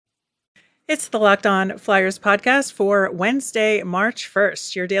It's the Locked On Flyers podcast for Wednesday, March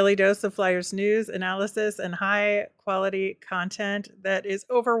 1st, your daily dose of Flyers news, analysis, and high quality content that is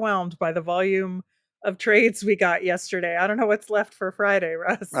overwhelmed by the volume of trades we got yesterday. I don't know what's left for Friday,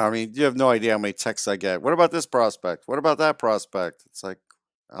 Russ. I mean, you have no idea how many texts I get. What about this prospect? What about that prospect? It's like,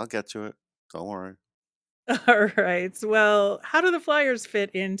 I'll get to it. Don't worry. All right. Well, how do the Flyers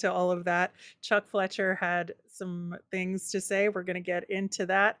fit into all of that? Chuck Fletcher had some things to say. We're going to get into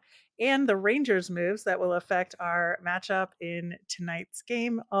that and the Rangers moves that will affect our matchup in tonight's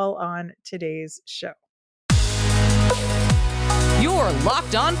game, all on today's show. You're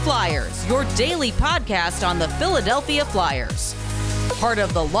Locked On Flyers, your daily podcast on the Philadelphia Flyers. Part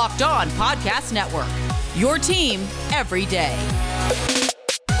of the Locked On Podcast Network, your team every day.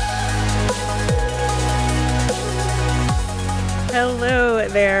 Hello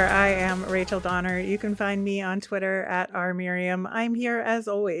there. I am Rachel Donner. You can find me on Twitter at rmiriam. I'm here as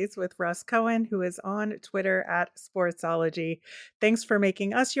always with Russ Cohen, who is on Twitter at Sportsology. Thanks for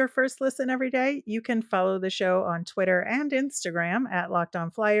making us your first listen every day. You can follow the show on Twitter and Instagram at Locked On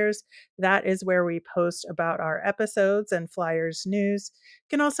Flyers. That is where we post about our episodes and Flyers news.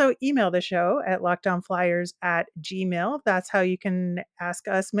 You can also email the show at lockedonflyers@gmail. That's how you can ask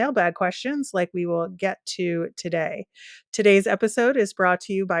us mailbag questions like we will get to today. Today's episode is brought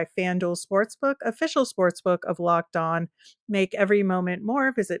to you by FanDuel Sportsbook, official sportsbook of Locked On. Make every moment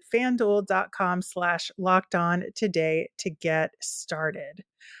more. Visit fanduel.com/lockedon today to get started.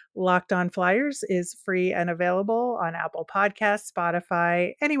 Locked On Flyers is free and available on Apple Podcasts,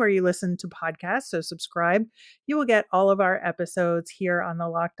 Spotify, anywhere you listen to podcasts. So subscribe. You will get all of our episodes here on the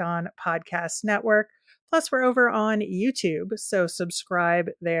Locked On Podcast Network. Plus, we're over on YouTube. So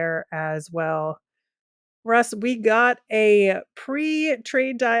subscribe there as well. Russ, we got a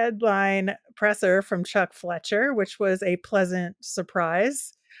pre-trade deadline presser from Chuck Fletcher, which was a pleasant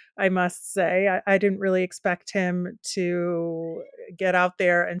surprise, I must say. I didn't really expect him to get out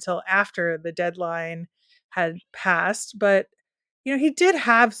there until after the deadline had passed. But, he did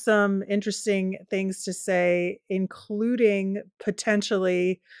have some interesting things to say, including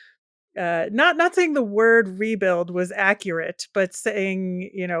potentially not saying the word rebuild was accurate, but saying,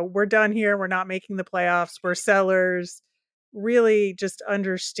 we're done here. We're not making the playoffs. We're sellers. Really just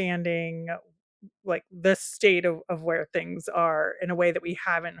understanding like the state of where things are in a way that we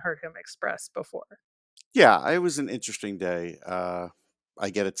haven't heard him express before. Yeah, it was an interesting day. I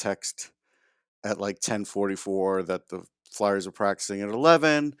get a text at like 10:44 that the Flyers are practicing at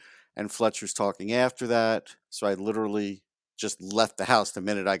 11, and Fletcher's talking after that. So I literally just left the house the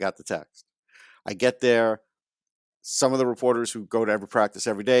minute I got the text. I get there. Some of the reporters who go to every practice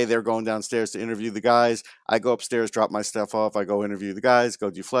every day, they're going downstairs to interview the guys. I go upstairs, drop my stuff off. I go interview the guys,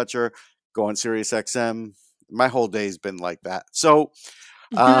 go do Fletcher, go on Sirius XM. My whole day's been like that. So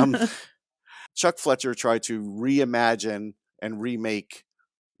Chuck Fletcher tried to reimagine and remake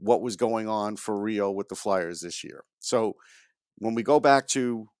what was going on for real with the Flyers this year. So when we go back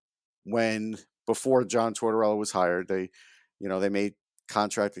to when before John Tortorella was hired, they made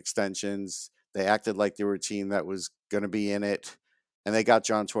contract extensions. They acted like they were a team that was going to be in it, and they got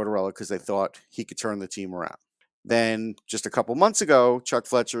John Tortorella because they thought he could turn the team around. Then just a couple months ago, Chuck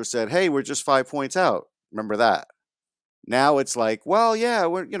Fletcher said, "Hey, we're just 5 points out." Remember that? Now it's like, well, yeah,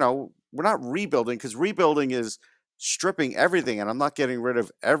 we're not rebuilding, because rebuilding is stripping everything, and I'm not getting rid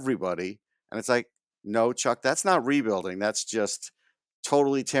of everybody. And it's like, no, Chuck, that's not rebuilding. That's just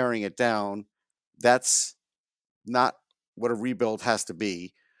totally tearing it down. That's not what a rebuild has to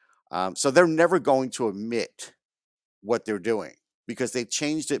be. So they're never going to admit what they're doing because they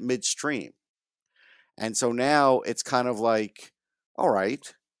changed it midstream. And so now it's kind of like, all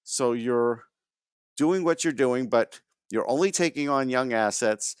right, so you're doing what you're doing, but you're only taking on young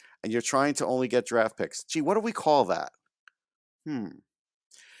assets and you're trying to only get draft picks. Gee, what do we call that?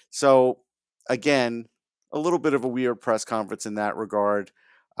 So again, a little bit of a weird press conference in that regard.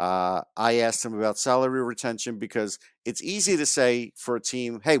 I asked him about salary retention because it's easy to say for a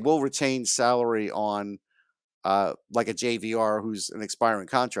team, hey, we'll retain salary on like a JVR who's an expiring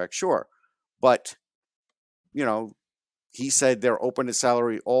contract. Sure. But, he said they're open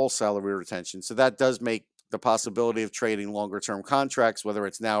to all salary retention. So that does make the possibility of trading longer term contracts, whether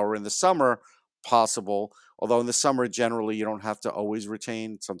it's now or in the summer, possible. Although in the summer, generally, you don't have to always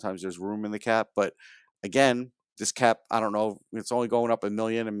retain. Sometimes there's room in the cap. But again, this cap, I don't know, it's only going up $1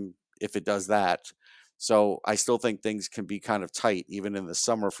 million, and if it does that. So I still think things can be kind of tight, even in the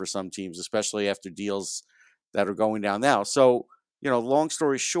summer for some teams, especially after deals that are going down now. So, long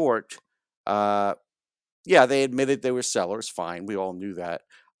story short, yeah, they admitted they were sellers. Fine. We all knew that.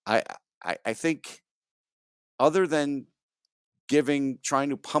 I think other than trying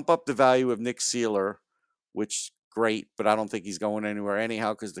to pump up the value of Nick Seeler, which great, but I don't think he's going anywhere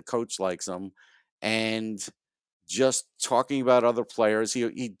anyhow because the coach likes him. And just talking about other players,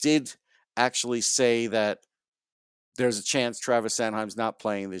 he did actually say that there's a chance Travis Sanheim's not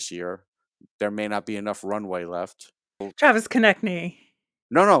playing this year. There may not be enough runway left. Travis Konechny.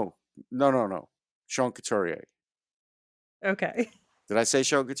 No. Sean Couturier. Okay. Did I say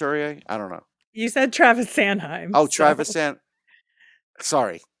Sean Couturier? I don't know. You said Travis Sanheim. Oh, Travis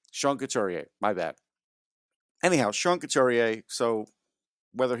Sorry, Sean Couturier. My bad. Anyhow, Sean Couturier. So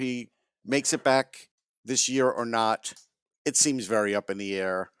whether he makes it back this year or not, it seems very up in the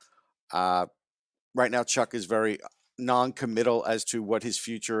air. Right now, Chuck is very non-committal as to what his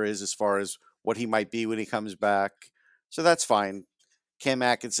future is as far as what he might be when he comes back. So that's fine. Cam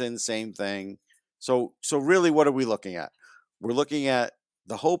Atkinson, same thing. So really, what are we looking at? We're looking at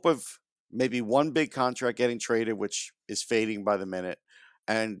the hope of maybe one big contract getting traded, which is fading by the minute,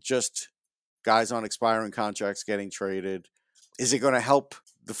 and just guys on expiring contracts getting traded. Is it going to help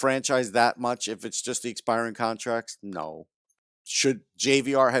the franchise that much if it's just the expiring contracts? No. Should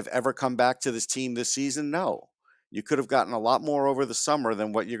JVR have ever come back to this team this season? No. You could have gotten a lot more over the summer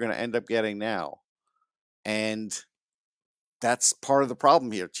than what you're going to end up getting now. And that's part of the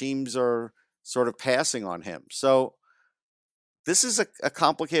problem here. Teams are sort of passing on him. So this is a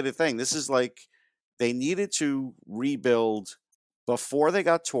complicated thing. This is like they needed to rebuild before they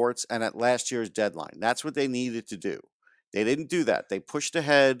got Torts and at last year's deadline. That's what they needed to do. They didn't do that. They pushed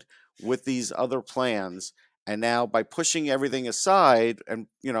ahead with these other plans. And now by pushing everything aside, and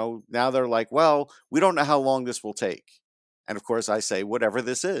now they're like, well, we don't know how long this will take. And of course I say whatever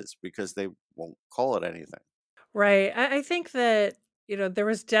this is, because they won't call it anything. Right. I think that, there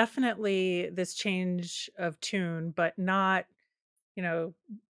was definitely this change of tune, but not,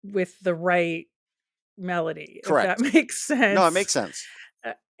 with the right melody, Correct. if that makes sense. No, it makes sense.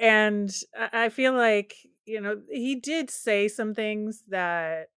 And I feel like, he did say some things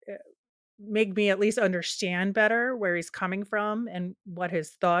that make me at least understand better where he's coming from and what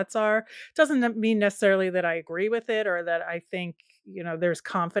his thoughts are. Doesn't mean necessarily that I agree with it or that I think, there's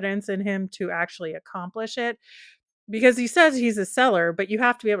confidence in him to actually accomplish it. Because he says he's a seller, but you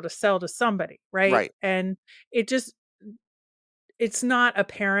have to be able to sell to somebody, right? Right. And it's not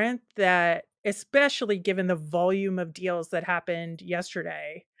apparent that, especially given the volume of deals that happened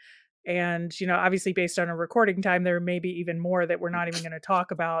yesterday, and obviously based on a recording time, there may be even more that we're not even going to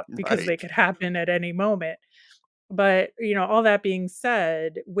talk about because they could happen at any moment. But all that being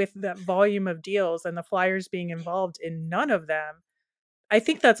said, with that volume of deals and the Flyers being involved in none of them, I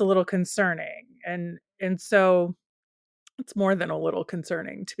think that's a little concerning. And so it's more than a little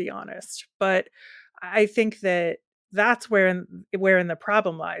concerning, to be honest. But I think that that's wherein the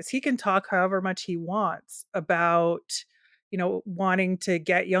problem lies. He can talk however much he wants about, wanting to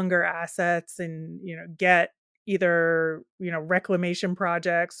get younger assets and, get either, reclamation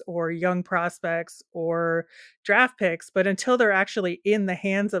projects or young prospects or draft picks. But until they're actually in the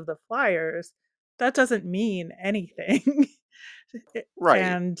hands of the Flyers, that doesn't mean anything. Right.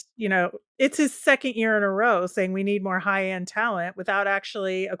 And, it's his second year in a row saying we need more high-end talent without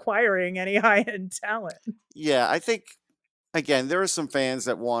actually acquiring any high-end talent. Yeah, I think, again, there are some fans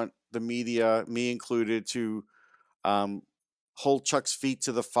that want the media, me included, to hold Chuck's feet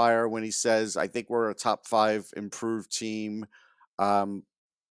to the fire when he says, I think we're a top 5 improved team. But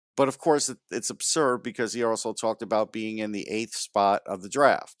of course, it's absurd because he also talked about being in the 8th spot of the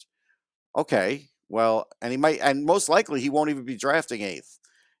draft. Okay. Well, and most likely he won't even be drafting 8th.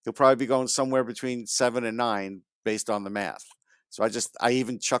 He'll probably be going somewhere between 7 and 9 based on the math. So I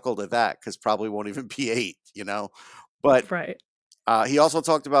even chuckled at that because probably won't even be 8, But right. He also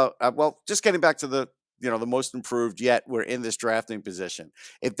talked about, just getting back to the most improved yet we're in this drafting position.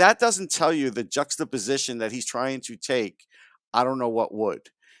 If that doesn't tell you the juxtaposition that he's trying to take, I don't know what would.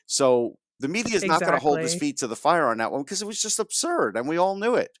 So the media is not going to hold his feet to the fire on that one because it was just absurd and we all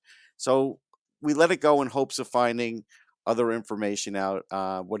knew it. So we let it go in hopes of finding other information out.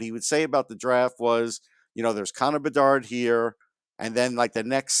 What he would say about the draft was, there's Connor Bedard here, and then like the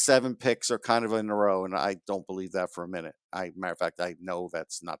next 7 picks are kind of in a row, and I don't believe that for a minute. Matter of fact, I know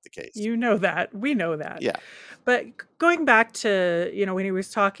that's not the case. You know that. We know that. Yeah. But going back to, when he was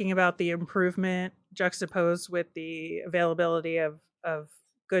talking about the improvement juxtaposed with the availability of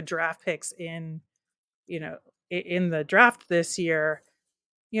good draft picks in the draft this year,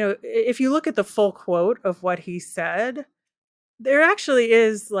 if you look at the full quote of what he said, there actually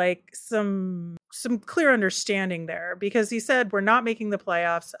is like some clear understanding there, because he said, we're not making the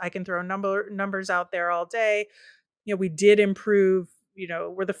playoffs. I can throw numbers out there all day. We did improve,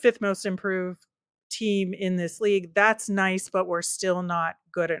 we're the 5th most improved team in this league. That's nice, but we're still not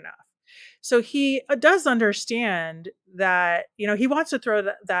good enough. So he does understand that, he wants to throw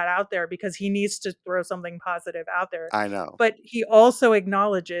that out there because he needs to throw something positive out there. I know. But he also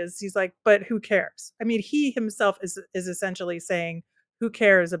acknowledges, he's like, but who cares? I mean, he himself is essentially saying, who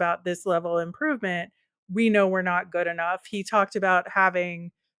cares about this level of improvement? We know we're not good enough. He talked about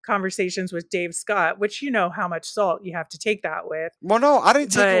having conversations with Dave Scott, which you know how much salt you have to take that with. Well, no, I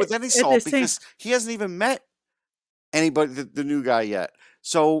didn't take it But with any at the salt same, because he hasn't even met anybody, the new guy yet.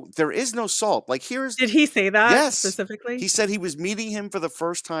 So there is no salt. Like here's did he say that yes. specifically? He said he was meeting him for the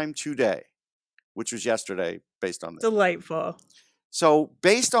first time today, which was yesterday, based on this. Delightful. So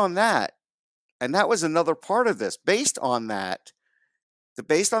based on that, and that was another part of this, based on that,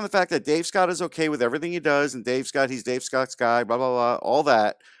 based on the fact that Dave Scott is okay with everything he does, and Dave Scott, he's Dave Scott's guy, blah, blah, blah, all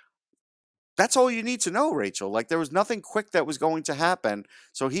that. That's all you need to know, Rachel. Like there was nothing quick that was going to happen.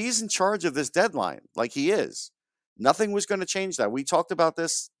 So he's in charge of this deadline, like he is. Nothing was going to change that. We talked about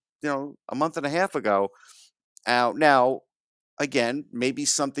this, a month and a half ago. Now, again, maybe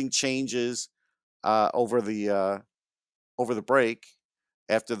something changes over the break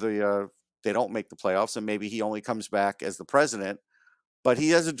after they don't make the playoffs, and maybe he only comes back as the president. But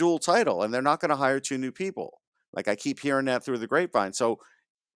he has a dual title, and they're not going to hire 2 new people. Like I keep hearing that through the grapevine. So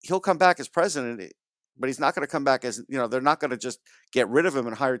he'll come back as president, but he's not going to come back as, they're not going to just get rid of him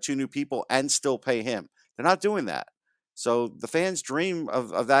and hire 2 new people and still pay him. They're not doing that. So the fans' dream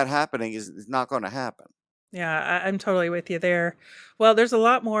of that happening is not going to happen. Yeah, I'm totally with you there. Well, there's a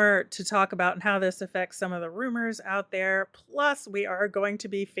lot more to talk about and how this affects some of the rumors out there. Plus, we are going to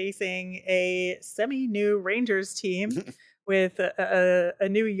be facing a semi-new Rangers team with a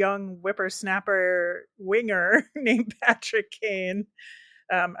new young whippersnapper winger named Patrick Kane.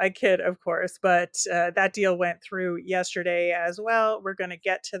 I kid, of course, but that deal went through yesterday as well. We're going to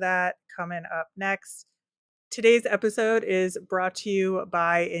get to that coming up next. Today's episode is brought to you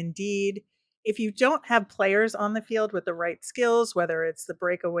by Indeed. If you don't have players on the field with the right skills, whether it's the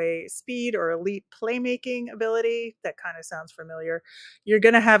breakaway speed or elite playmaking ability, that kind of sounds familiar, you're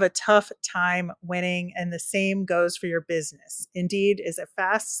going to have a tough time winning, and the same goes for your business. Indeed is a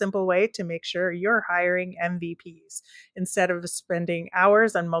fast, simple way to make sure you're hiring MVPs. Instead of spending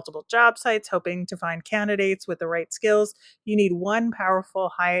hours on multiple job sites hoping to find candidates with the right skills, you need one powerful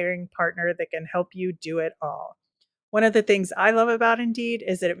hiring partner that can help you do it all. One of the things I love about Indeed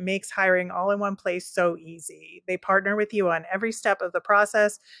is that it makes hiring all in one place so easy. They partner with you on every step of the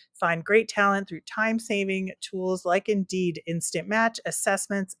process, find great talent through time-saving tools like Indeed Instant Match,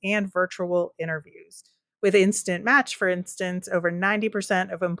 assessments, and virtual interviews. With Instant Match, for instance, over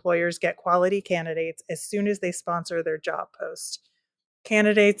 90% of employers get quality candidates as soon as they sponsor their job post.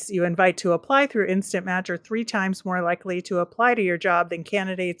 Candidates you invite to apply through Instant Match are 3 times more likely to apply to your job than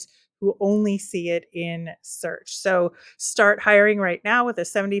candidates who only see it in search. So start hiring right now with a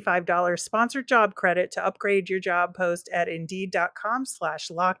 $75 sponsored job credit to upgrade your job post at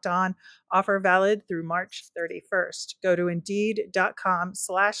Indeed.com/lockedon. Offer valid through March 31st. Go to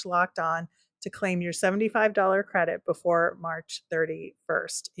Indeed.com/lockedon to claim your $75 credit before March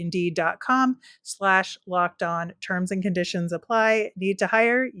 31st. Indeed.com/lockedon. Terms and conditions apply. Need to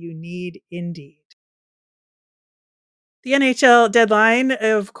hire? You need Indeed. The NHL deadline,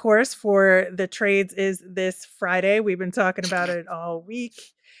 of course, for the trades is this Friday. We've been talking about it all week.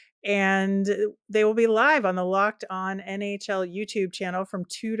 And they will be live on the Locked On NHL YouTube channel from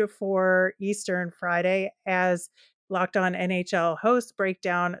 2 to 4 Eastern Friday as Locked On NHL hosts break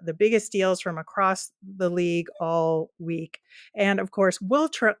down the biggest deals from across the league all week. And of course,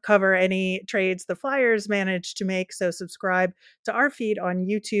 we'll cover any trades the Flyers managed to make. So subscribe to our feed on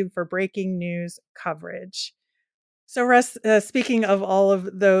YouTube for breaking news coverage. So, Russ, speaking of all of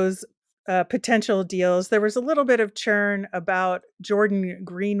those potential deals, there was a little bit of churn about Jordan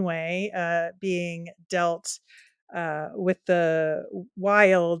Greenway being dealt with the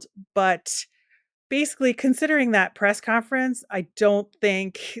Wild. But basically, considering that press conference, I don't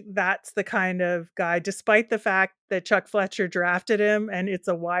think that's the kind of guy, despite the fact that Chuck Fletcher drafted him and it's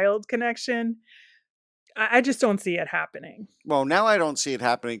a Wild connection. I just don't see it happening. Well, now I don't see it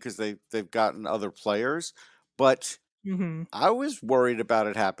happening because they've gotten other players, but I was worried about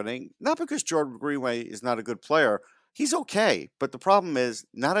it happening, not because Jordan Greenway is not a good player. He's okay, but the problem is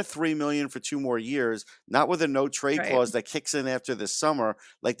not at $3 million for 2 more years, not with a no trade clause that kicks in after this summer.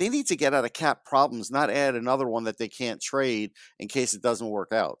 Like they need to get out of cap problems, not add another one that they can't trade in case it doesn't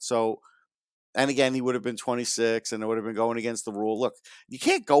work out. So And again, he would have been 26 and it would have been going against the rule. Look, you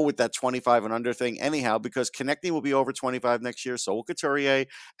can't go with that 25 and under thing anyhow because Konechny will be over 25 next year. So will Couturier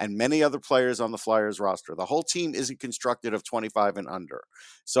and many other players on the Flyers roster. The whole team isn't constructed of 25 and under.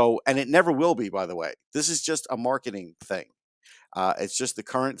 So, and it never will be, by the way. This is just a marketing thing. It's just the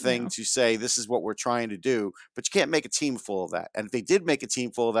current thing Yeah. to say this is what we're trying to do, but you can't make a team full of that. And if they did make a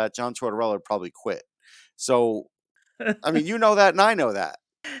team full of that, John Tortorella would probably quit. So, I mean, you know that and I know that.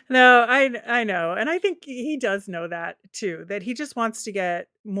 No, I know, and I think he does know that too, that he just wants to get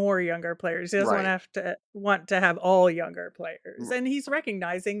more younger players. He doesn't Right. want to have all younger players, R- and he's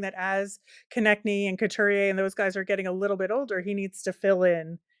recognizing that as Konechny and Couturier and those guys are getting a little bit older, he needs to fill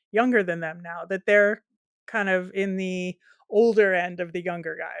in younger than them now that they're kind of in the older end of the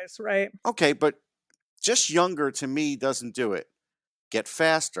younger guys, right? Okay, but just younger to me doesn't do it. Get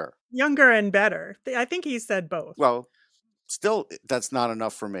faster. Younger and better. I think he said both. Well, still, that's not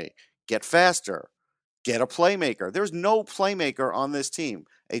enough for me. Get faster. Get a playmaker. There's no playmaker on this team,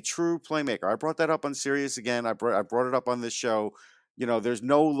 a true playmaker. I brought that up on Sirius again. I brought it up on this show. You know, there's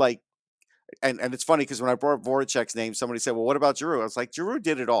no like, and it's funny because when I brought up Voracek's name, somebody said, "Well, what about Giroux?" I was like, "Giroux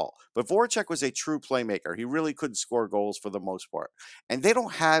did it all," but Voracek was a true playmaker. He really couldn't score goals for the most part, and they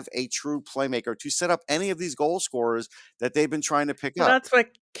don't have a true playmaker to set up any of these goal scorers that they've been trying to pick Well, up. that's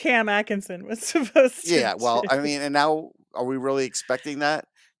what Cam Atkinson was supposed to Yeah, well, I do. mean, and now are we really expecting that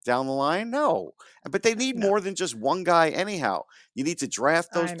down the line? No. But they need No, more than just one guy anyhow. You need to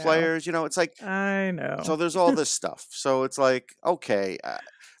draft those I know. players, you know, it's like I so know. there's all this stuff. So it's like, okay,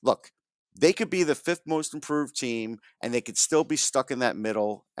 look, they could be the fifth most improved team and they could still be stuck in that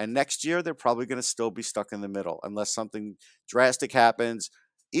middle. And next year they're probably going to still be stuck in the middle unless something drastic happens.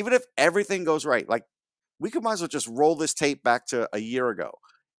 Even if everything goes right, like we could might as well just roll this tape back to a year ago.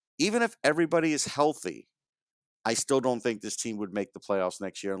 Even if everybody is healthy, I still don't think this team would make the playoffs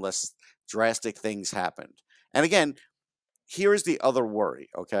next year unless drastic things happened. And again, here's the other worry,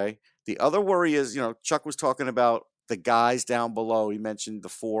 okay? The other worry is, you know, Chuck was talking about the guys down below. He mentioned the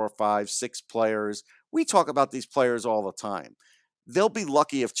 4, 5, 6 players. We talk about these players all the time. They'll be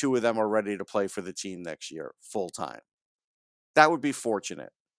lucky if 2 of them are ready to play for the team next year full time. That would be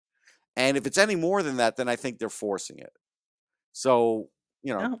fortunate. And if it's any more than that, then I think they're forcing it. So,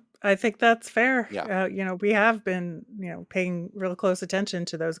 you know, No, I think that's fair. yeah. We have been, paying real close attention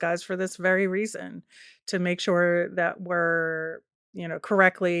to those guys for this very reason, to make sure that we're,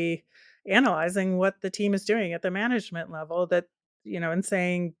 correctly analyzing what the team is doing at the management level, that, and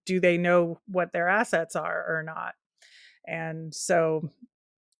saying, do they know what their assets are or not? And so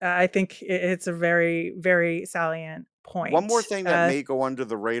I think it's a very, very salient One more point. thing that may go under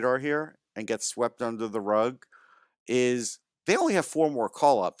the radar here and get swept under the rug is they only have 4 more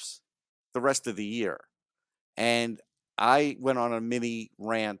call-ups the rest of the year. And I went on a mini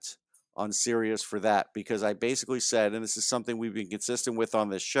rant on Sirius for that because I basically said, and this is something we've been consistent with on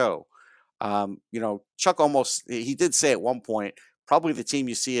this show, Chuck he did say at one point, probably the team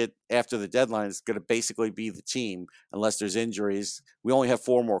you see it after the deadline is going to basically be the team unless there's injuries. We only have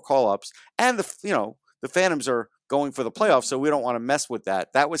 4 more call-ups. And the Phantoms are going for the playoffs, so we don't want to mess with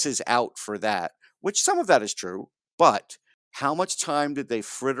that. That was his out for that, which some of that is true. But how much time did they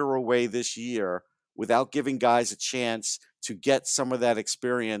fritter away this year without giving guys a chance to get some of that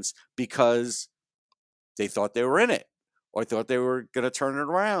experience because they thought they were in it or thought they were going to turn it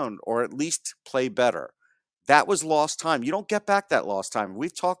around or at least play better? That was lost time. You don't get back that lost time.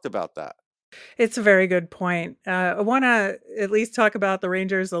 We've talked about that. It's a very good point. I want to at least talk about the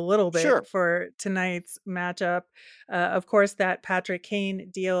Rangers a little Sure. bit for tonight's matchup. Of course, that Patrick Kane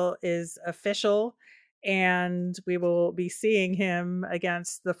deal is official, and we will be seeing him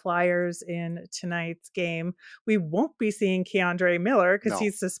against the Flyers in tonight's game. We won't be seeing Keandre Miller because No.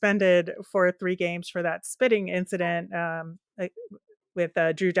 he's suspended for 3 games for that spitting incident with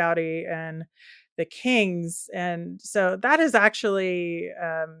Drew Doughty and the Kings. And so that is actually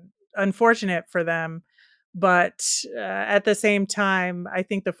unfortunate for them. But at the same time, I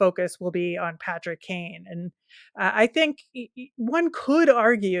think the focus will be on Patrick Kane. And I think one could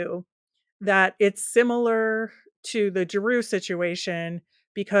argue that it's similar to the Giroux situation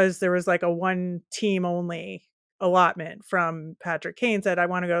because there was like a one team only allotment from Patrick Kane said, I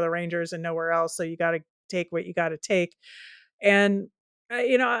want to go to the Rangers and nowhere else. So you got to take what you got to take. And,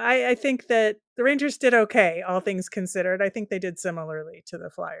 I think that the Rangers did okay, all things considered. I think they did similarly to the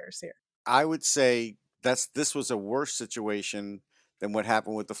Flyers here. I would say this was a worse situation than what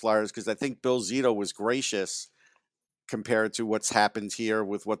happened with the Flyers because I think Bill Zito was gracious compared to what's happened here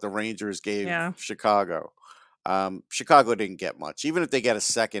with what the Rangers gave Chicago. Chicago didn't get much. Even if they get a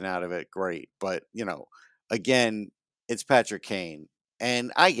second out of it, great. But, again, it's Patrick Kane.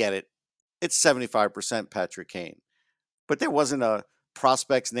 And I get it. it's 75% Patrick Kane. But there wasn't a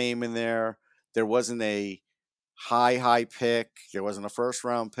prospect's name in there. There wasn't a high pick. There wasn't a first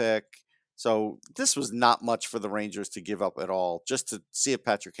round pick. So this was not much for the Rangers to give up at all, just to see if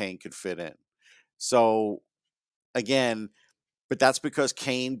Patrick Kane could fit in. So again, but that's because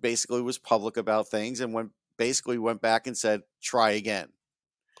Kane basically was public about things and went back and said, try again.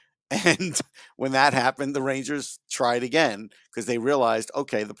 And when that happened, the Rangers tried again because they realized,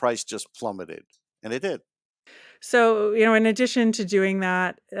 okay, the price just plummeted. And it did. So, in addition to doing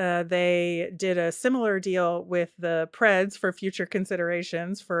that, they did a similar deal with the Preds for future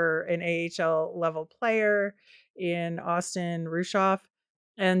considerations for an AHL level player in Austin Rushoff.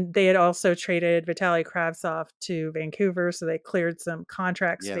 And they had also traded Vitaly Kravtsov to Vancouver, so they cleared some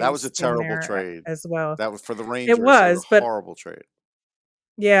contract Yeah, space that was a in terrible there trade. as well. That was for the It Rangers. It was was, a but horrible trade.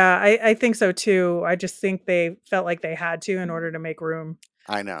 yeah, I think so too. I just think they felt like they had to in order to make room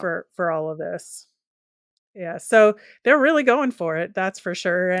I know. for all of this. Yeah, so they're really going for it, that's for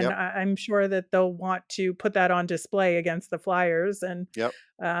sure, and Yep. I'm sure that they'll want to put that on display against the Flyers, and Yep.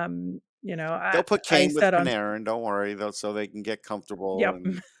 I They'll put I Kane with said on Panarin. Don't worry, so they can get comfortable.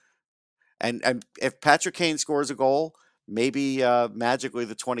 Yep. And if Patrick Kane scores a goal, maybe magically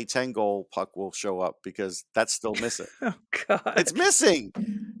the 2010 goal puck will show up because that's still missing. Oh god. It's missing.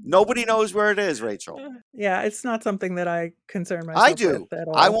 Nobody knows where it is, Rachel. Yeah, it's not something that I concern I myself do. with at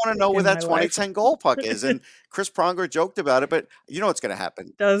I all want to know where in that my life. 2010 goal puck is. And Chris Pronger joked about it, but you know what's going to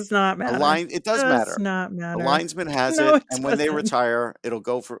happen. Does not matter. It does Does matter. not The matter. linesman has No, it, it and when they doesn't. retire, it'll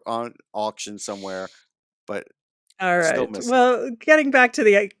go for on auction somewhere. But All still right. missing. Well, getting back to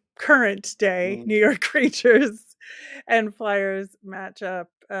the current day Mhm. New York Rangers and Flyers matchup.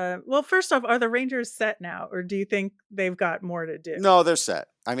 Well, first off, are the Rangers set now, or do you think they've got more to do? No, they're set.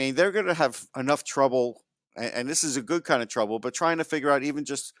 I mean, they're going to have enough trouble, and this is a good kind of trouble, but trying to figure out even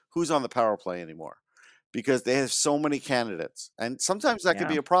just who's on the power play anymore because they have so many candidates, and sometimes that could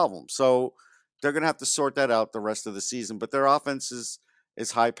be Yeah. a problem. So they're going to have to sort that out the rest of the season. But their offense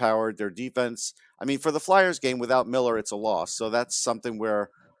is high powered. Their defense, I mean, for the Flyers game without Miller, it's a loss. So that's something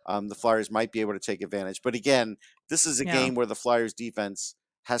where the Flyers might be able to take advantage. But again, this is a Yeah. game where the Flyers defense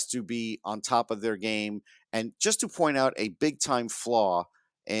has to be on top of their game. And just to point out a big time flaw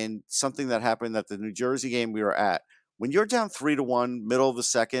and something that happened at the New Jersey game we were at, when you're down 3-1, middle of the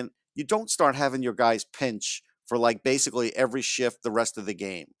second, you don't start having your guys pinch for like basically every shift the rest of the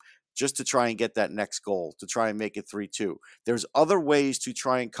game just to try and get that next goal, to try and make it 3-2. There's other ways to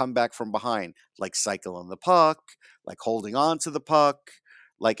try and come back from behind, like cycling the puck, like holding on to the puck,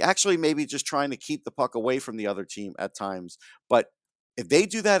 like actually maybe just trying to keep the puck away from the other team at times. But if they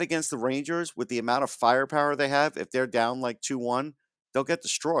do that against the Rangers with the amount of firepower they have, if they're down like 2-1, they'll get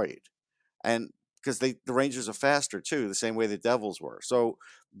destroyed. And because the Rangers are faster too, the same way the Devils were. So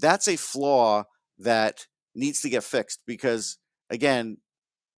that's a flaw that needs to get fixed because, again,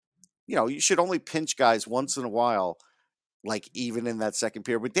 you should only pinch guys once in a while, like even in that second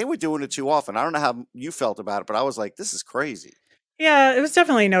period. But they were doing it too often. I don't know how you felt about it, but I was like, this is crazy. Yeah, it was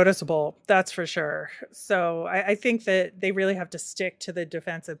definitely noticeable. That's for sure. So I think that they really have to stick to the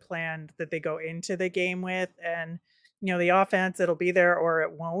defensive plan that they go into the game with. And, the offense, it'll be there or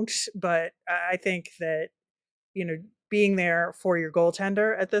it won't. But I think that, being there for your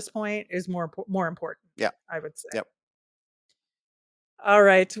goaltender at this point is more important. Yeah. I would say. Yep. All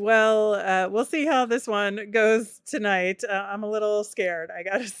right. Well, we'll see how this one goes tonight. I'm a little scared, I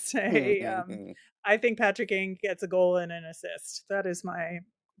gotta say. I think Patrick Kane gets a goal and an assist. That is my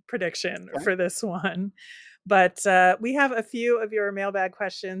prediction for this one. But we have a few of your mailbag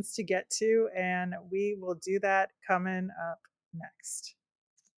questions to get to, and we will do that coming up next.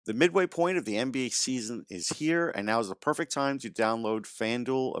 The midway point of the NBA season is here, and now is the perfect time to download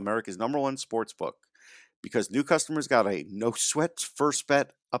FanDuel, America's #1 sportsbook. Because new customers got a no-sweat first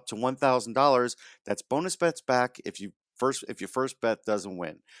bet up to $1,000. That's bonus bets back if your first bet doesn't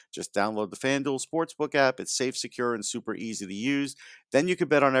win. Just download the FanDuel Sportsbook app. It's safe, secure, and super easy to use. Then you can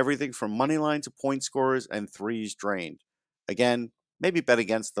bet on everything from money line to point scorers and threes drained. Again, maybe bet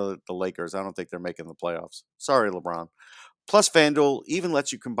against the Lakers. I don't think they're making the playoffs. Sorry, LeBron. Plus, FanDuel even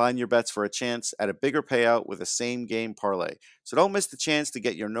lets you combine your bets for a chance at a bigger payout with a same-game parlay. So don't miss the chance to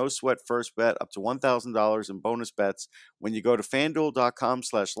get your no-sweat first bet up to $1,000 in bonus bets when you go to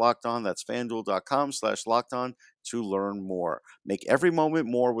FanDuel.com/lockedon. That's FanDuel.com/lockedon to learn more. Make every moment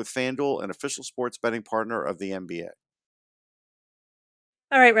more with FanDuel, an official sports betting partner of the NBA.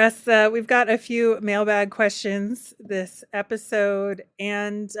 All right, Russ, we've got a few mailbag questions this episode,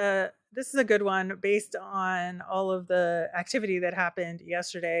 and this is a good one based on all of the activity that happened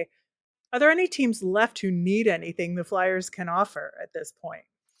yesterday. Are there any teams left who need anything the Flyers can offer at this point?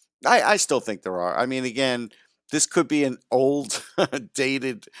 I still think there are. I mean, again, this could be an old,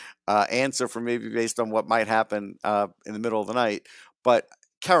 dated answer for maybe based on what might happen in the middle of the night. But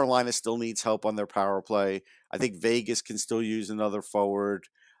Carolina still needs help on their power play. I think Vegas can still use another forward.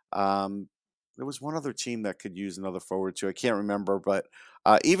 Um, there was one other team that could use another forward too. I can't remember, but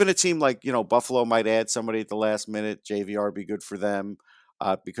even a team like Buffalo might add somebody at the last minute. JVR be good for them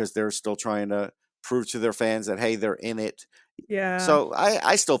because they're still trying to prove to their fans that hey, they're in it. Yeah. So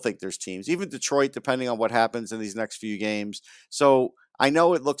I still think there's teams, even Detroit, depending on what happens in these next few games. So I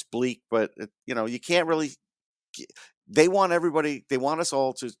know it looks bleak, but you can't really. They want everybody. They want us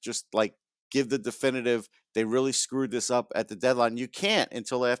all to just like give the definitive. They really screwed this up at the deadline. You can't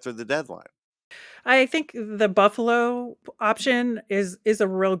until after the deadline. I think the Buffalo option is a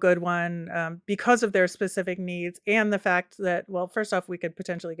real good one because of their specific needs and the fact that, well, first off, we could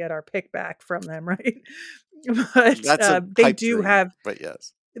potentially get our pick back from them, right? But That's a they pipe do dream, have but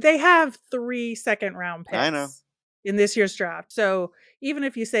yes, 3 second-round I know. picks in this year's draft. So even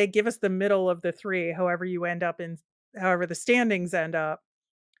if you say give us the middle of the three, however the standings end up,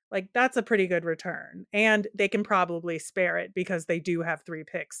 like that's a pretty good return. And they can probably spare it because they do have 3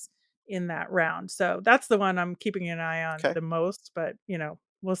 picks in that round. So that's the one I'm keeping an eye on Okay, the most, but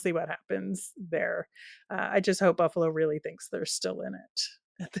we'll see what happens there. I just hope Buffalo really thinks they're still in it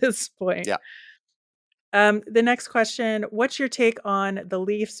at this point. yeah. The next question, what's your take on the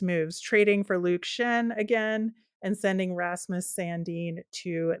Leafs moves, trading for Luke Shen again and sending Rasmus Sandin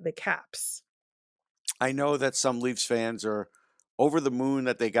to the Caps? I know that some Leafs fans are over the moon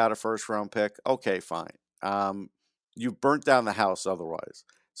that they got a first round pick. Okay, fine. You burnt down the house otherwise.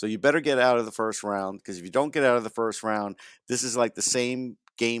 So you better get out of the first round because if you don't get out of the first round, this is like the same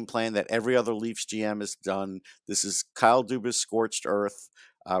game plan that every other Leafs GM has done. This is Kyle Dubas scorched earth.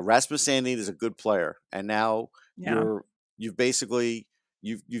 Rasmus Sandin is a good player, and now Yeah. you've basically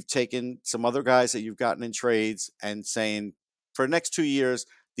you've taken some other guys that you've gotten in trades and saying for the next 2 years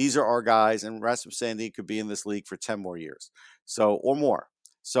these are our guys, and Rasmus Sandin could be in this league for 10 more years, so or more.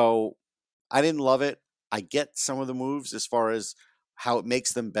 So I didn't love it. I get some of the moves as far as how it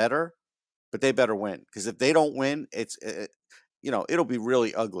makes them better, but they better win because if they don't win, it'll be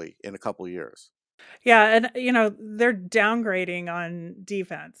really ugly in a couple of years. Yeah, and they're downgrading on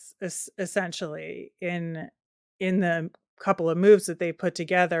defense essentially in the couple of moves that they put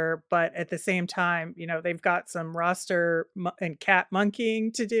together, but at the same time, they've got some roster and cap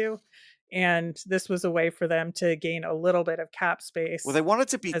monkeying to do, and this was a way for them to gain a little bit of cap Well, space they wanted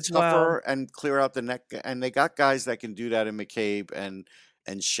to be as well. tougher and clear out the neck, and they got guys that can do that in McCabe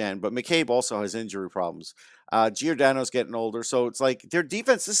and Shen. But McCabe also has injury problems. Giordano's getting older, so it's like their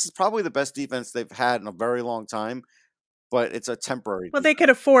defense. This is probably the best defense they've had in a very long time, but it's a temporary Well, they could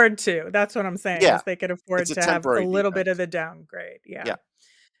defense. afford to. That's what I'm saying Yeah, is they could it's afford a to have a temporary little bit of defense. the downgrade. Yeah. Yeah.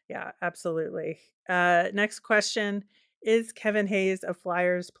 Yeah, absolutely. Next question. Is Kevin Hayes a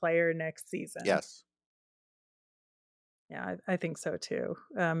Flyers player next season? Yes. Yeah, I think so too.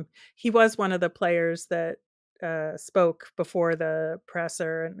 He was one of the players that spoke before the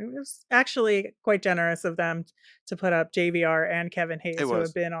presser, and it was actually quite generous of them to put up JVR and Kevin It Hayes, who have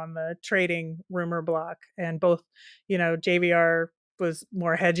was. been on the trading rumor block. And both, JVR was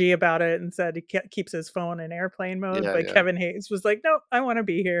more hedgy about it and said he keeps his phone in airplane mode, Yeah, but yeah. Kevin Hayes was like, "Nope, I want to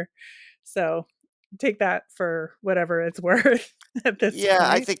be here." So take that for whatever it's worth at this Yeah,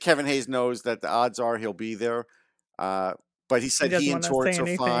 I point. think Kevin Hayes knows that the odds are he'll be there. But he He said he doesn't and want to say Torts are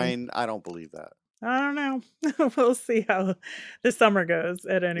anything. fine. I don't believe that. I don't know. We'll see how the summer goes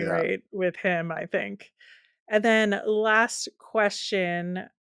at any Yeah. rate with him, I think. And then last question,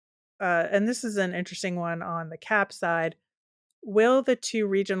 and this is an interesting one on the cap side. Will the 2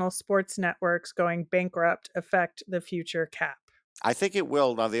 regional sports networks going bankrupt affect the future cap? I think it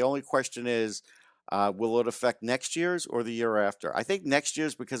will. Now, the only question is, will it affect next year's or the year after? I think next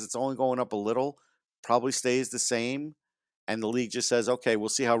year's, because it's only going up a little, probably stays the same. And the league just says, okay, we'll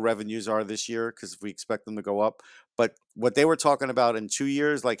see how revenues are this year because we expect them to go up. But what they were talking about in 2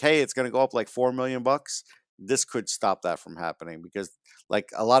 years, like, hey, it's going to go up like $4 million. This could stop that from happening because, like,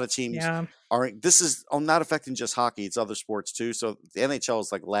 a lot of teams Yeah. aren't. This is not affecting just hockey; it's other sports too. So the NHL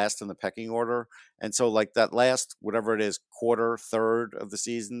is like last in the pecking order, and so like that last whatever it is quarter, third of the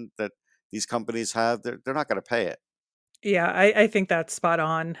season that these companies have, they're not going to pay it. Yeah, I think that's spot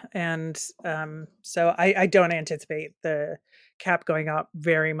on. And so I don't anticipate the cap going up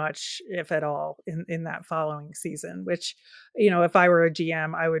very much, if at all, in that following season, which, if I were a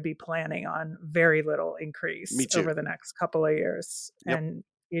GM, I would be planning on very little increase Me too. over the next couple of years. Yep. And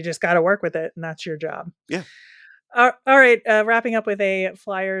you just got to work with it, and that's your job. Yeah. All right, wrapping up with a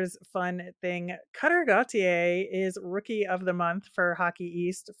Flyers fun thing. Cutter Gauthier is Rookie of the Month for Hockey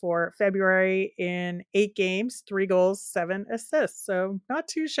East for February in 8 games, 3 goals, 7 assists. So not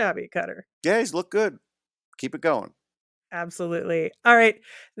too shabby, Cutter. Yeah, he's looked good. Keep it going. Absolutely. All right.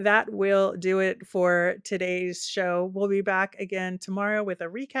 That will do it for today's show. We'll be back again tomorrow with a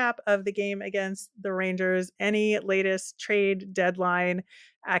recap of the game against the Rangers, any latest trade deadline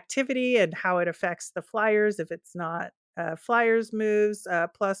activity and how it affects the Flyers if it's not Flyers moves.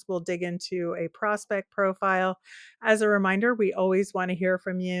 Plus, we'll dig into a prospect profile. As a reminder, we always want to hear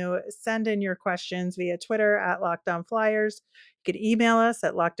from you. Send in your questions via Twitter at Locked On Flyers. You could email us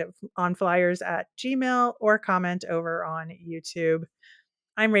at lockedonflyers@gmail or comment over on YouTube.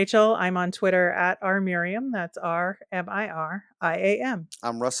 I'm Rachel. I'm on Twitter at rmiriam. That's RMIRIAM.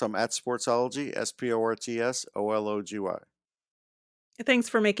 I'm Russ. I'm at Sportsology, SPORTSOLOGY. Thanks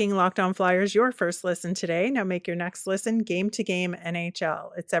for making Locked On Flyers your first listen today. Now make your next listen Game to Game NHL.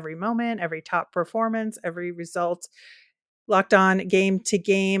 It's every moment, every top performance, every result. Locked On Game to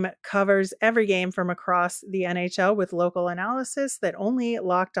Game covers every game from across the NHL with local analysis that only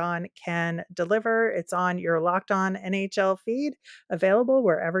Locked On can deliver. It's on your Locked On NHL feed, available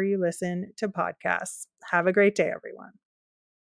wherever you listen to podcasts. Have a great day, everyone.